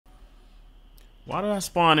Why did I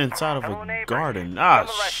spawn inside of Hello, a neighbor. garden?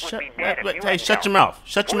 Hey, Shut your mouth.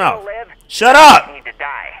 Shut your mouth. Live, Shut up! need to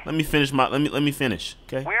die. Let me finish my let me finish,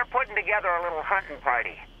 okay? We're putting together a little hunting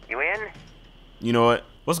party. You in? You know what?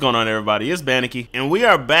 What's going on, everybody? It's Banicky, and we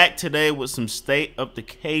are back today with some State of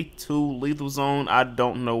Decay 2 Lethal Zone. I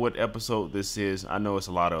don't know what episode this is. I know it's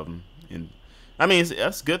a lot of them, and I mean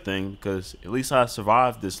that's a good thing because at least I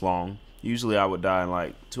survived this long. Usually I would die in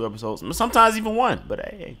like 2 episodes, sometimes even 1. But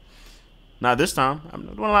hey, not this time. I'm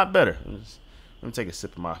doing a lot better. Let me take a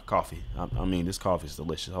sip of my coffee. I mean, this coffee is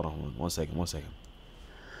delicious. Hold on, one second.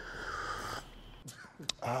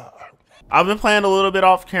 I've been playing a little bit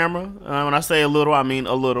off camera. When I say a little, I mean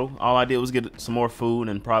a little. All I did was get some more food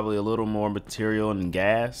and probably a little more material and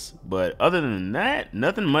gas. But other than that,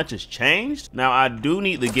 nothing much has changed. Now, I do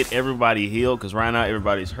need to get everybody healed because right now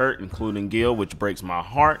everybody's hurt, including Gil, which breaks my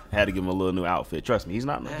heart. Had to give him a little new outfit. Trust me, he's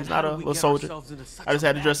not a little soldier. I just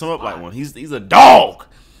had to dress him up like one. He's a dog.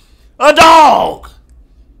 A dog.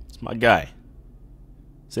 It's my guy.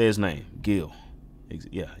 Say his name, Gil.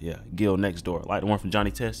 Yeah, Gil next door, like the one from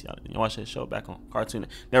Johnny Test. Y'all watch that show back on Cartoon.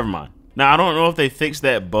 Never mind. Now I don't know if they fixed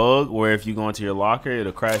that bug where if you go into your locker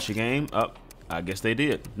it'll crash your game. I guess they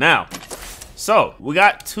did. Now, so we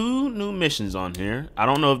got 2 new missions on here. I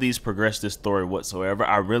don't know if these progress this story whatsoever.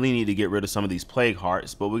 I really need to get rid of some of these plague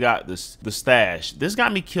hearts, but we got the stash. This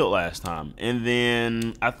got me killed last time, and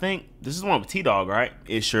then I think this is the one with T-Dog, right?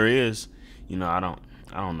 It sure is. You know, I don't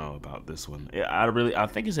know about this one. I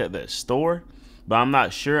think it's at that store. But I'm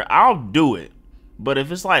not sure. I'll do it. But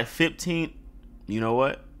if it's like 15, you know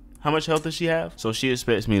what? How much health does she have? So she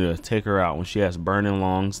expects me to take her out when she has burning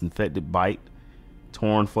lungs, infected bite,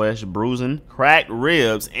 torn flesh, bruising, cracked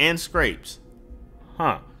ribs, and scrapes.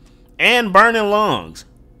 Huh. And burning lungs.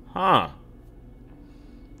 Huh.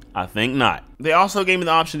 I think not. They also gave me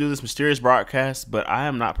the option to do this mysterious broadcast, but I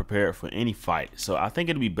am not prepared for any fight. So I think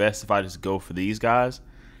it'd be best if I just go for these guys.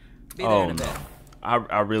 Oh no.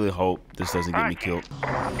 I really hope this doesn't get me killed.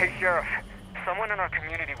 Hey, Sheriff. Someone in our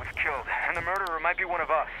community was killed, and the murderer might be one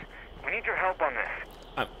of us. We need your help on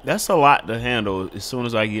this. That's a lot to handle as soon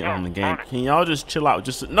as I get on the game. Can y'all just chill out?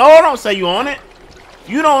 No, don't say you on it.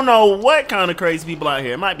 You don't know what kind of crazy people out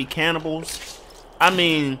here. It might be cannibals. I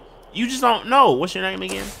mean, you just don't know. What's your name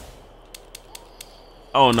again?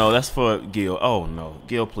 Oh, no, that's for Gil. Oh, no.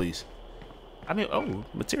 Gil, please. I mean, oh,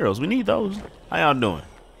 materials. We need those. How y'all doing?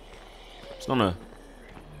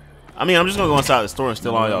 I'm just gonna go inside the store and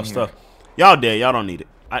steal all y'all stuff. Y'all dead. Y'all don't need it.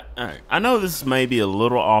 Alright. I know this may be a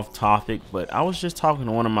little off topic, but I was just talking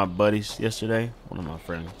to one of my buddies yesterday, one of my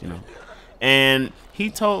friends, you know, and he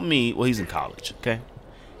told me, well, he's in college, okay?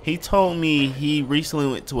 He told me he recently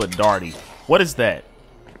went to a darty. What is that?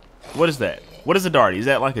 What is that? What is a darty? Is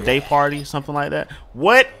that like a day party, something like that?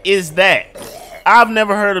 What is that? I've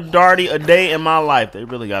never heard of darty a day in my life. They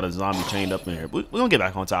really got a zombie chained up in here. We're gonna get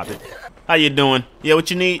back on topic. How you doing? Yeah, what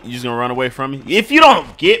you need? You just gonna run away from me? If you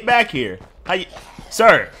don't get back here, how you,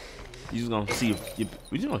 sir? You just gonna see if you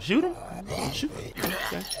just gonna shoot him? Shoot.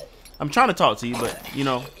 Okay. I'm trying to talk to you, but you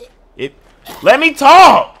know, let me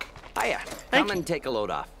talk. Hiya. Come and take a load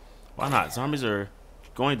off. Why not? Zombies are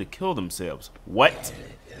going to kill themselves. What?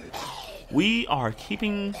 We are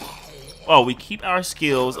keeping. Oh, we keep our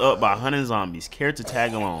skills up by hunting zombies. Care to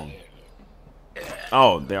tag along?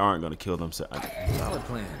 Oh, they aren't gonna kill themselves. Solid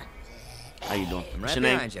plan. How you doing? I'm What's right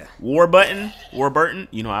your behind name? you. Warburton.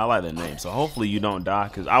 You know I like that name. So hopefully you don't die,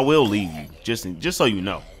 cause I will leave you. Just so you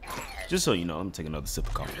know. Just so you know. Let me take another sip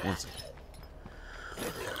of coffee. One second.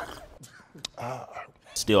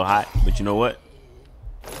 Still hot, but you know what?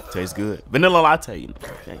 Tastes good. Vanilla latte. You know,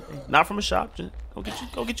 not from a shop. Just go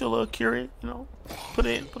get you a little Keurig. You know, put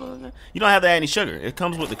it in. You don't have to add any sugar. It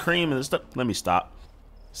comes with the cream and the stuff. Let me stop.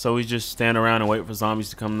 So we just stand around and wait for zombies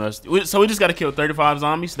to come to us. So we just got to kill 35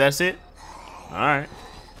 zombies. That's it. All right.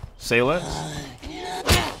 Say less.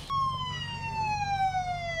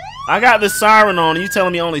 I got this siren on, and you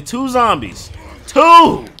telling me only 2 zombies?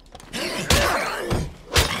 2.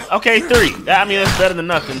 Okay, 3. I mean that's better than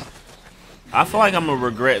nothing. I feel like I'm gonna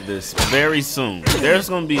regret this very soon. There's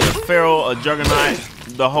gonna be a feral, a juggernaut,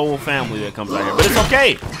 the whole family that comes out here. But it's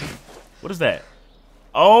okay. What is that?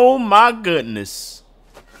 Oh my goodness.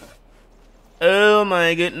 Oh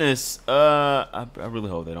my goodness. I really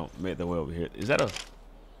hope they don't make their way over here. Is that a?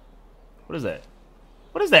 What is that?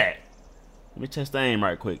 What is that? Let me test the aim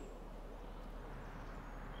right quick.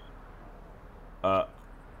 He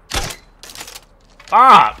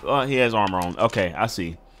has armor on. Okay, I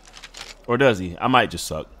see. Or does he? I might just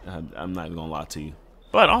suck. I'm not even gonna lie to you.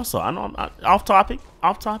 But also, I know I'm off topic.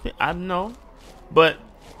 I know. But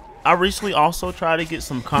I recently also tried to get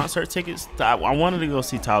some concert tickets. I wanted to go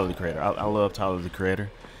see Tyler the Creator. I love Tyler the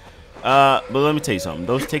Creator. But let me tell you something.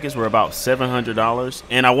 Those tickets were about $700,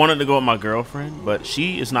 and I wanted to go with my girlfriend, but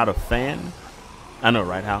she is not a fan. I know,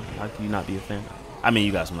 right? How can you not be a fan? I mean,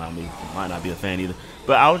 you guys might not be a fan either.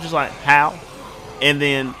 But I was just like, how? And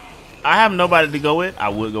then I have nobody to go with. I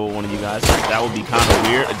would go with one of you guys. That would be kind of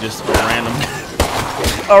weird. Just a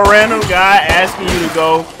random guy asking you to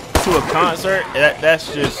go to a concert.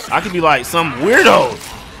 That's just, I could be like some weirdo.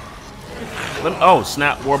 Oh,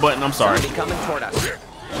 snap, war button. I'm sorry. Somebody coming toward us.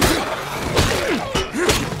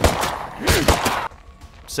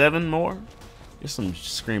 7 more. There's some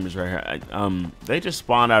screamers right here. They just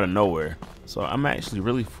spawned out of nowhere. So I'm actually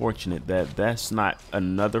really fortunate that that's not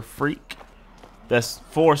another freak. That's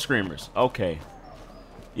 4 screamers. Okay.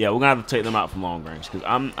 Yeah, we're gonna have to take them out from long range because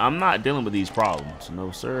I'm not dealing with these problems.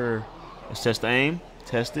 No sir. Let's test the aim.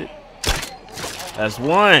 Test it. That's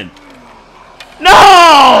 1.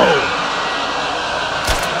 No!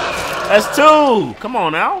 That's 2. Come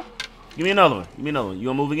on now. Give me another one. Give me another one. You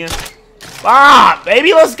gonna move again? Ah,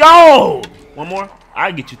 baby, let's go. 1 more.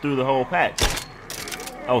 I get you through the whole pack.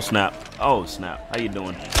 Oh snap. Oh snap. How you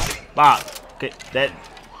doing? Bop. Okay, that.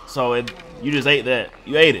 So you just ate that.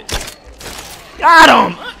 You ate it.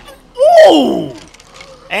 Got him. Ooh.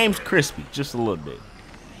 Aim's crispy, just a little bit.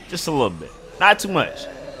 Just a little bit. Not too much.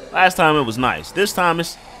 Last time it was nice. This time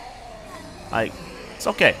it's like it's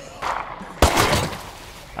okay.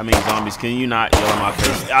 I mean, zombies, can you not yell in my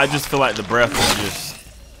face? I just feel like the breath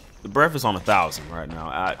is on 1,000 right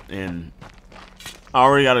now. And I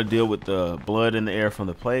already got to deal with the blood in the air from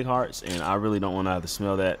the plague hearts, and I really don't want to have to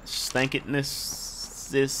smell that stankiness.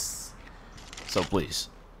 So please,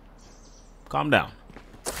 calm down.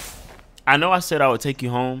 I know I said I would take you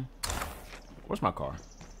home. Where's my car?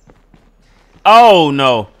 Oh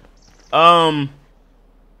no.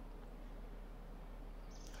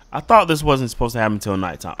 I thought this wasn't supposed to happen until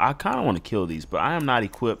nighttime. I kind of want to kill these, but I am not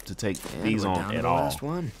equipped to take these on at all. Last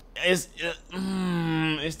one. It's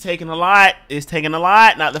taking a lot. It's taking a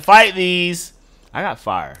lot not to fight these. I got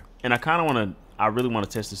fire, and I really want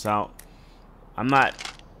to test this out. I'm not.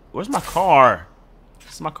 Where's my car?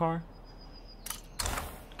 This is my car.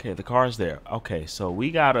 Okay, the car's there. Okay, so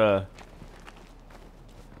we gotta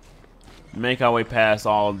make our way past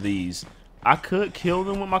all of these. I could kill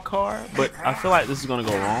them with my car, but I feel like this is gonna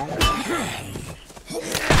go wrong.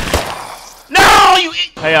 No, you.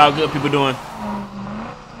 Hey, how good people doing?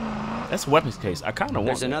 That's a weapons case. I kind of want.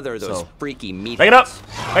 There's another of those freaky meat. Back it up.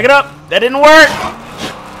 Back it up. That didn't work.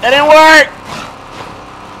 That didn't work.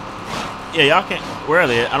 Yeah, y'all can't. Where are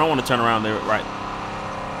they? I don't want to turn around there. Right.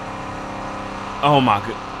 Oh my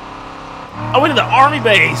god. I went to the army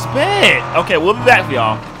base. Bet. Okay, we'll be back for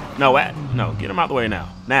y'all. No, no. Get them out the way now.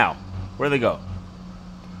 Now. Where'd they go?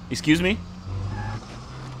 Excuse me?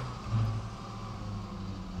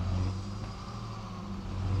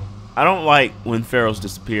 I don't like when pharaohs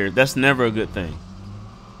disappear. That's never a good thing.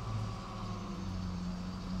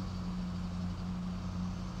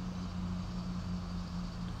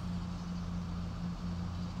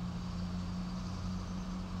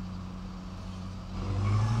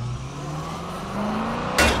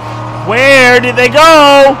 Where did they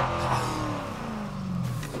go?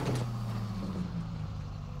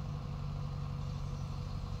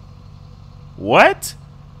 What?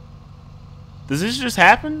 Does this just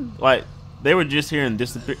happen? Like they were just here and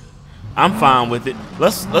disappeared? I'm fine with it.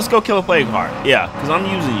 Let's go kill a plague heart. Yeah, because I'm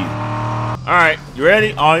using you. All right, you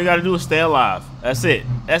ready? All you gotta do is stay alive. That's it.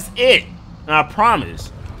 That's it. And I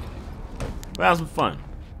promise. We'll have some fun.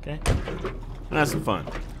 Okay? We'll have some fun.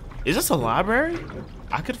 Is this a library?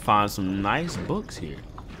 I could find some nice books here.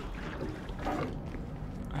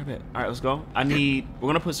 I bet. All right, let's go. We're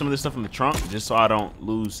gonna put some of this stuff in the trunk just so I don't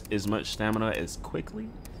lose as much stamina as quickly.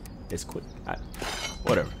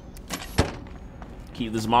 Whatever.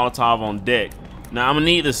 Keep this Molotov on deck. Now I'm gonna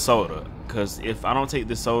need this soda because if I don't take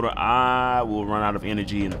this soda, I will run out of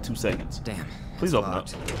energy in 2 seconds. Damn. Please open up.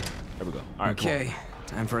 There we go. All right. Okay,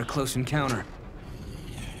 time for a close encounter.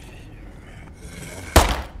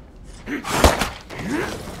 Come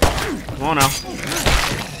on now.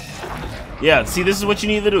 Yeah, see, this is what you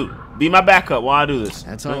need to do. Be my backup while I do this.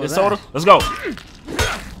 That's all. Soda? Let's go.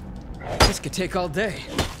 This could take all day.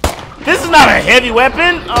 This is not a heavy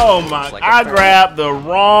weapon. Oh my! Like I grabbed the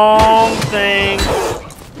wrong thing.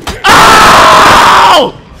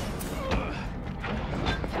 Oh!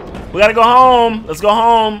 We gotta go home. Let's go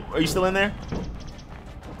home. Are you still in there?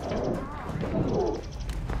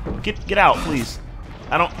 Get out, please.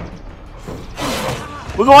 I don't.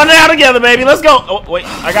 We're going down together, baby. Let's go. Oh wait,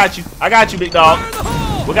 I got you. I got you, big dog.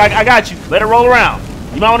 I got you. Let it roll around.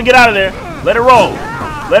 You might want to get out of there. Let it roll.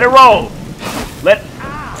 Let it roll.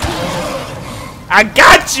 I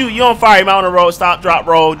got you. You on fire. You might want to roll. Stop, drop,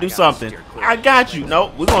 roll. Do something. I got you.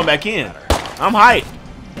 Nope. We're going back in. I'm hyped.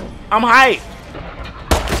 I'm hyped.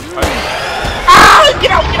 Ah!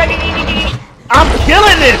 Get out. Get out. I'm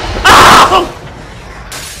killing this. Oh!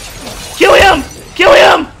 Kill him. Kill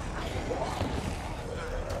him.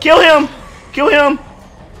 Kill him. Kill him.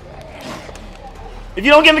 If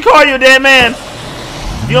you don't get in the car, you're a dead man.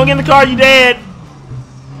 If you don't get in the car, you're dead.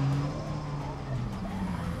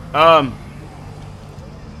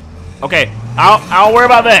 Okay. I'll worry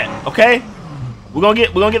about that. Okay. We're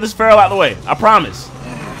gonna get this feral out the way. I promise.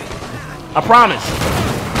 I promise.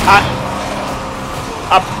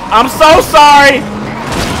 I'm so sorry.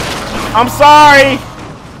 I'm sorry.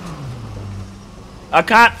 I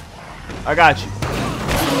got you.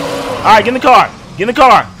 All right, get in the car. Get in the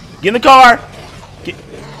car. Get in the car.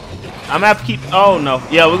 I'm gonna have to keep. Oh no.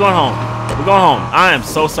 Yeah, we're going home. We're going home. I am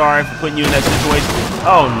so sorry for putting you in that situation.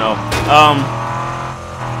 Oh no.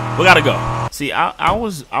 We gotta go. See, I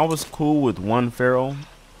was cool with one feral,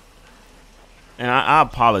 and I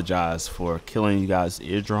apologize for killing you guys'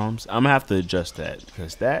 eardrums. I'm gonna have to adjust that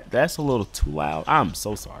because that's a little too loud. I'm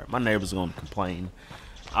so sorry. My neighbors are gonna complain.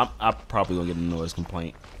 I'm probably gonna get a noise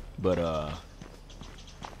complaint, but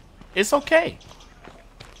it's okay.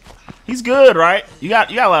 He's good, right? You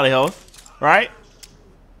got a lot of health, right?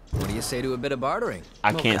 What do you say to a bit of bartering?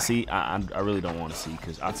 I can't see. I really don't want to see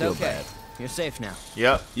because I feel bad. You're safe now.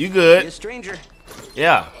 Yep, you good. You're a stranger.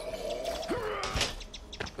 Yeah.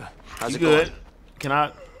 How's you it good? going? Can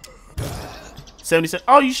I? 77.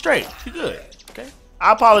 Oh, you straight. You good? Okay.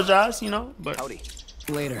 I apologize. You know, but Howdy.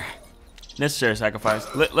 Later. necessary sacrifice.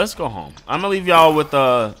 Let's go home. I'm gonna leave y'all with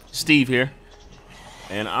Steve here,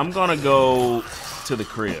 and I'm gonna go to the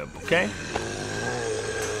crib. Okay?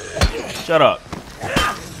 Shut up.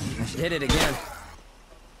 I should hit it again.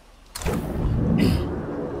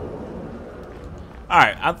 All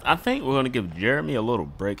right, I think we're gonna give Jeremy a little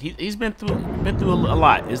break. He's been through a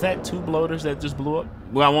lot. Is that 2 bloaters that just blew up?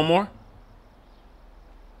 We got one more?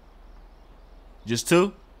 Just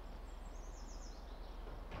 2?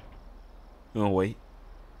 You gonna wait?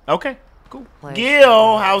 Okay, cool.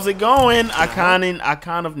 Gil, how's it going? I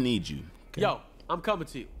kind of need you. Okay? Yo, I'm coming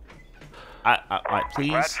to you. I please.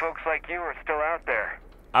 Glad folks like you are still out there.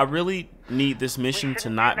 I really need this mission to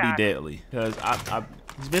not be deadly because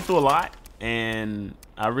he's been through a lot. And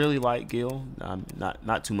I really like Gil.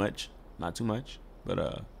 Not too much,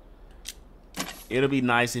 but it'll be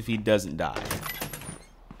nice if he doesn't die.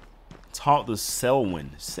 Talk to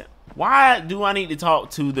Selwyn. Why do I need to talk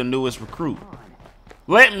to the newest recruit?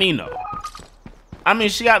 Let me know. I mean,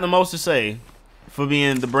 she got the most to say for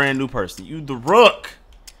being the brand new person. You the rook.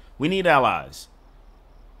 We need allies.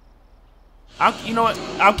 You know what?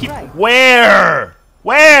 I'll keep. Right.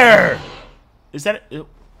 Where is that?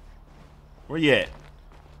 Where you at?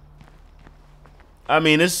 I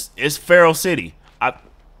mean, it's Feral City.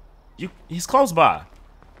 He's close by.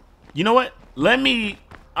 You know what? I'm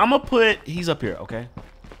gonna put. He's up here, okay?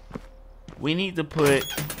 We need to put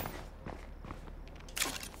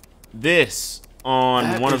this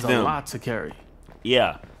on one of them. That is a lot to carry.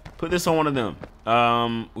 Yeah, put this on one of them.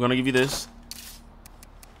 We're gonna give you this.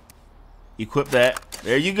 Equip that.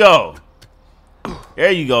 There you go.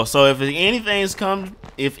 There you go. So if anything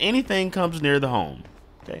comes near the home,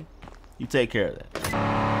 okay, you take care of that.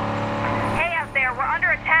 Hey out there, we're under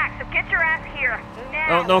attack, so get your ass here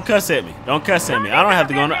now. Don't cuss at me. Don't cuss at me. I don't have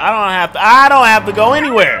to go. I don't have to go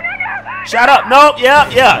anywhere. Shut up. Nope.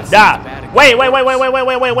 Yeah. Die. Wait. What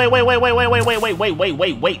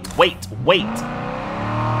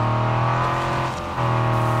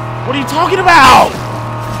are you talking about?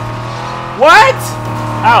 What?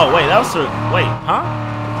 Oh, wait, that was wait, huh?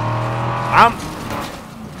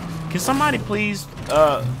 Can somebody please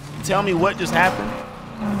tell me what just happened?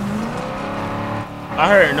 I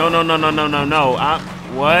heard no.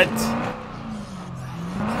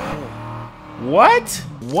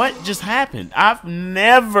 What just happened? I've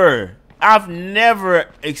never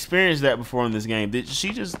experienced that before in this game.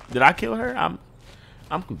 Did I kill her? I'm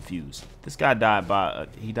confused. This guy died by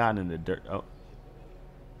he died in the dirt. Oh.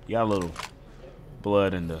 You got a little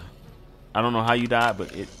blood in the. I don't know how you died,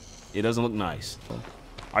 but it doesn't look nice.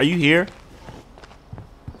 Are you here?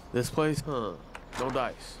 This place? Huh. No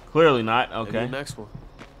dice. Clearly not. Okay. Maybe the next one.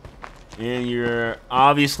 And you're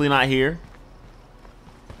obviously not here.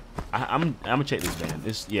 I'm gonna check this van.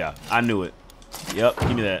 Yeah, I knew it. Yep,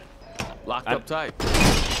 give me that. Locked up tight.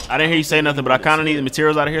 I didn't hear you say nothing, but I kind of need the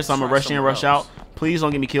materials out of here, so I'm gonna rush in, rush out. Please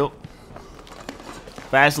don't get me killed.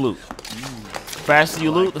 Fast loot. faster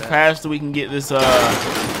you loot, the faster we can get this.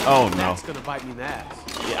 Oh no. That's gonna bite me in the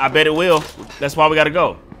ass. Yeah, I bet it will. That's why we gotta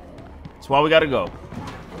go. That's why we gotta go.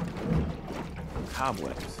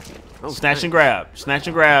 Cobwebs. Oh, Snatch and grab. Snatch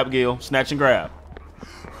and grab, Gil. Snatch and grab.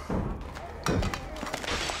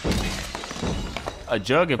 A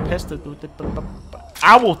jug and pesta.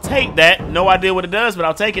 I will take that. No idea what it does, but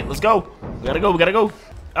I'll take it. Let's go. We gotta go. We gotta go.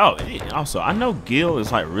 Oh, also, I know Gil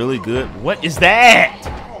is like really good. What is that?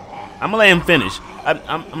 I'm gonna let him finish.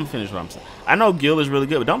 I'm gonna finish what I'm saying. I know Gil is really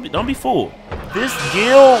good, but don't be fooled. This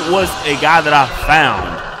Gil was a guy that I found.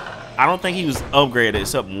 I don't think he was upgraded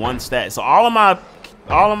except one stat. So all of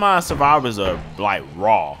my survivors are like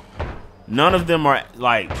raw. None of them are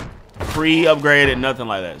like pre-upgraded, nothing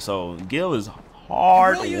like that. So Gil is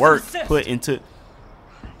hard work put into.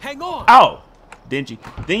 Hang on. Oh, didn't you?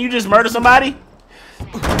 Didn't you just murder somebody?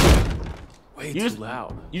 Way too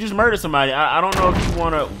loud. You just murdered somebody. I don't know if you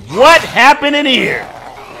wanna. What happened in here?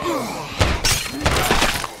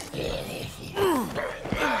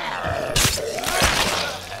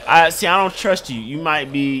 See, I don't trust you. You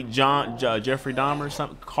might be Jeffrey Dahmer or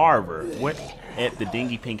something. Carver. What? At the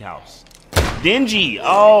Dingy Pink House. Dingy.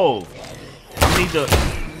 Oh. I need to.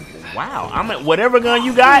 Wow. I'm at whatever gun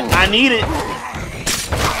you got. I need it. I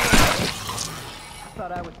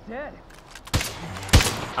thought I was dead.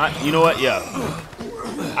 You know what? Yeah.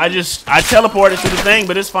 I teleported to the thing,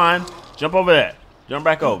 but it's fine. Jump over that. Jump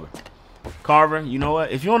back over. Carver, you know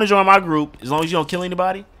what? If you want to join my group, as long as you don't kill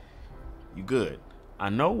anybody, you good. I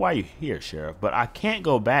know why you're here, Sheriff, but I can't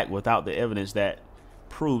go back without the evidence that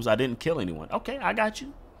proves I didn't kill anyone. Okay, I got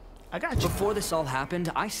you. I got you. Before this all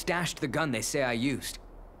happened, I stashed the gun they say I used.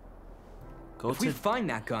 If we find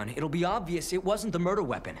that gun, it'll be obvious it wasn't the murder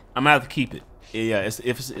weapon. I'm gonna have to keep it. Yeah, it's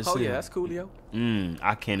oh yeah, that's coolio.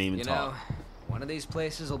 I can't even talk. You know, one of these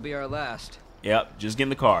places will be our last. Yep, just get in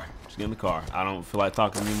the car. Just get in the car. I don't feel like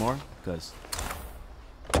talking anymore because.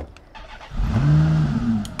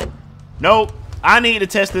 Nope. I need to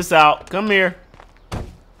test this out. Come here.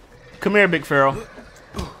 Come here, Big Pharaoh.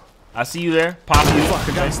 I see you there. Pop you. Fuck,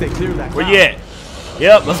 I gotta stay clear of that. Where you at?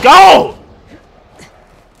 Yep, let's go!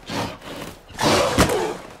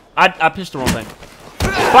 I pitched the wrong thing.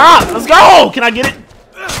 Pop! Let's go! Can I get it?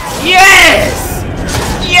 Yes!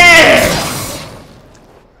 Yes!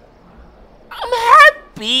 I'm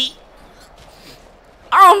happy.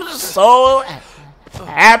 I'm so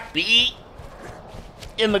happy.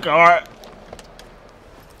 In the car.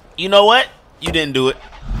 You know what? You didn't do it.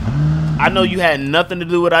 I know you had nothing to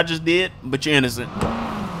do with what I just did, but you're innocent.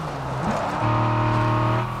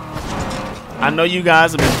 I know you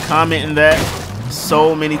guys have been commenting that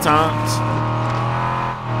so many times.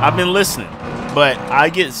 I've been listening, but I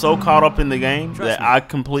get so caught up in the game that I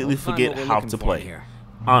completely forget how to play.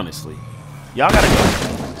 Honestly. Y'all gotta go.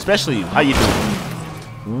 Especially you. How you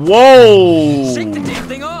doing? Whoa! Shake the damn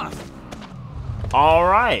thing off!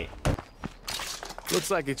 Alright. Looks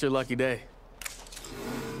like it's your lucky day.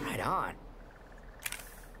 Right on.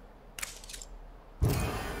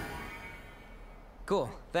 Cool,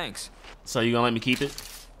 thanks. So you gonna let me keep it?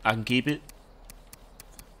 I can keep it?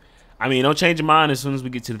 I mean, don't change your mind as soon as we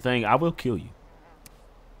get to the thing. I will kill you.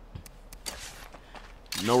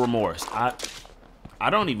 No remorse. I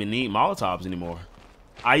don't even need Molotovs anymore.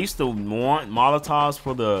 I used to want Molotovs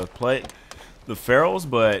for the Pharaohs,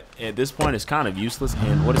 but at this point it's kind of useless.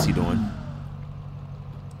 And what is he doing?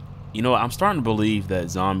 You know what? I'm starting to believe that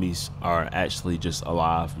zombies are actually just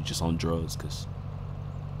alive, just on drugs,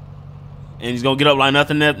 and he's gonna get up like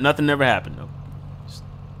nothing never happened. Though. Just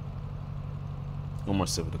one more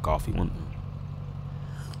sip of the coffee.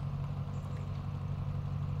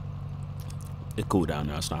 It's cool down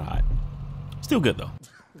there. It's not hot. Still good though.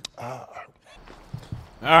 All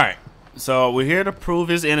right. So we're here to prove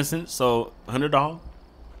his innocence. So $100. You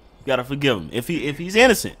gotta forgive him. If he's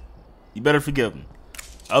innocent, you better forgive him.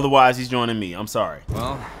 Otherwise, he's joining me. I'm sorry.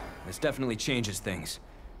 Well, this definitely changes things.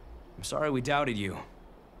 I'm sorry we doubted you.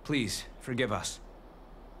 Please, forgive us.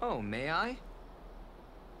 Oh, may I?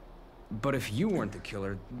 But if you weren't the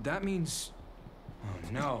killer, that means... Oh,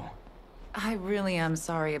 no. I really am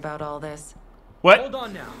sorry about all this. What? Hold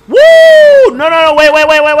on now. Woo! No,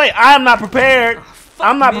 wait. I am not prepared.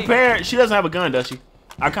 I'm not me. prepared. She doesn't have a gun, does she?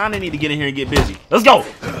 I kind of need to get in here and get busy. Let's go.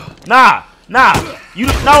 Nah. You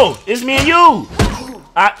no, it's me and you.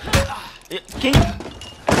 Can you?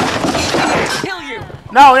 Kill you.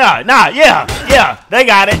 No, yeah. They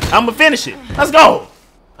got it. I'm gonna finish it. Let's go.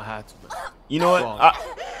 I had to. You know what?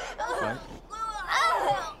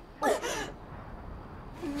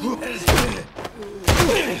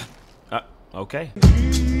 Okay.